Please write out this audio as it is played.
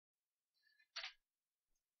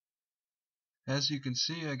As you can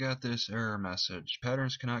see, I got this error message.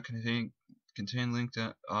 Patterns cannot contain linked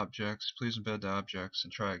objects. Please embed the objects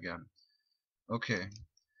and try again. Okay,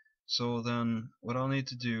 so then what I'll need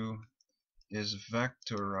to do is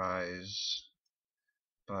vectorize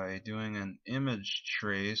by doing an image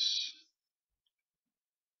trace.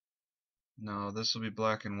 Now this will be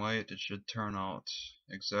black and white. It should turn out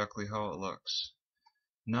exactly how it looks.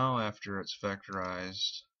 Now after it's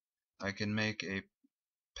vectorized, I can make a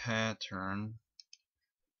pattern,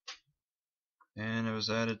 and it was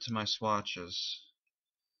added to my swatches.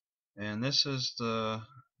 And this is the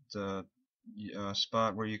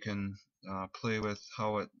spot where you can play with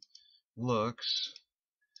how it looks.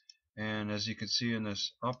 And as you can see in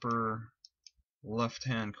this upper left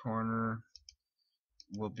hand corner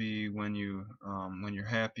will be when you're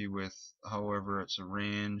happy with however it's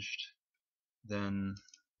arranged, then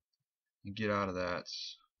you get out of that.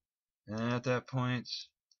 And at that point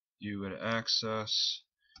you would access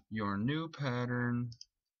your new pattern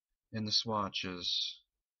in the swatches,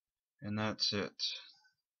 and that's it.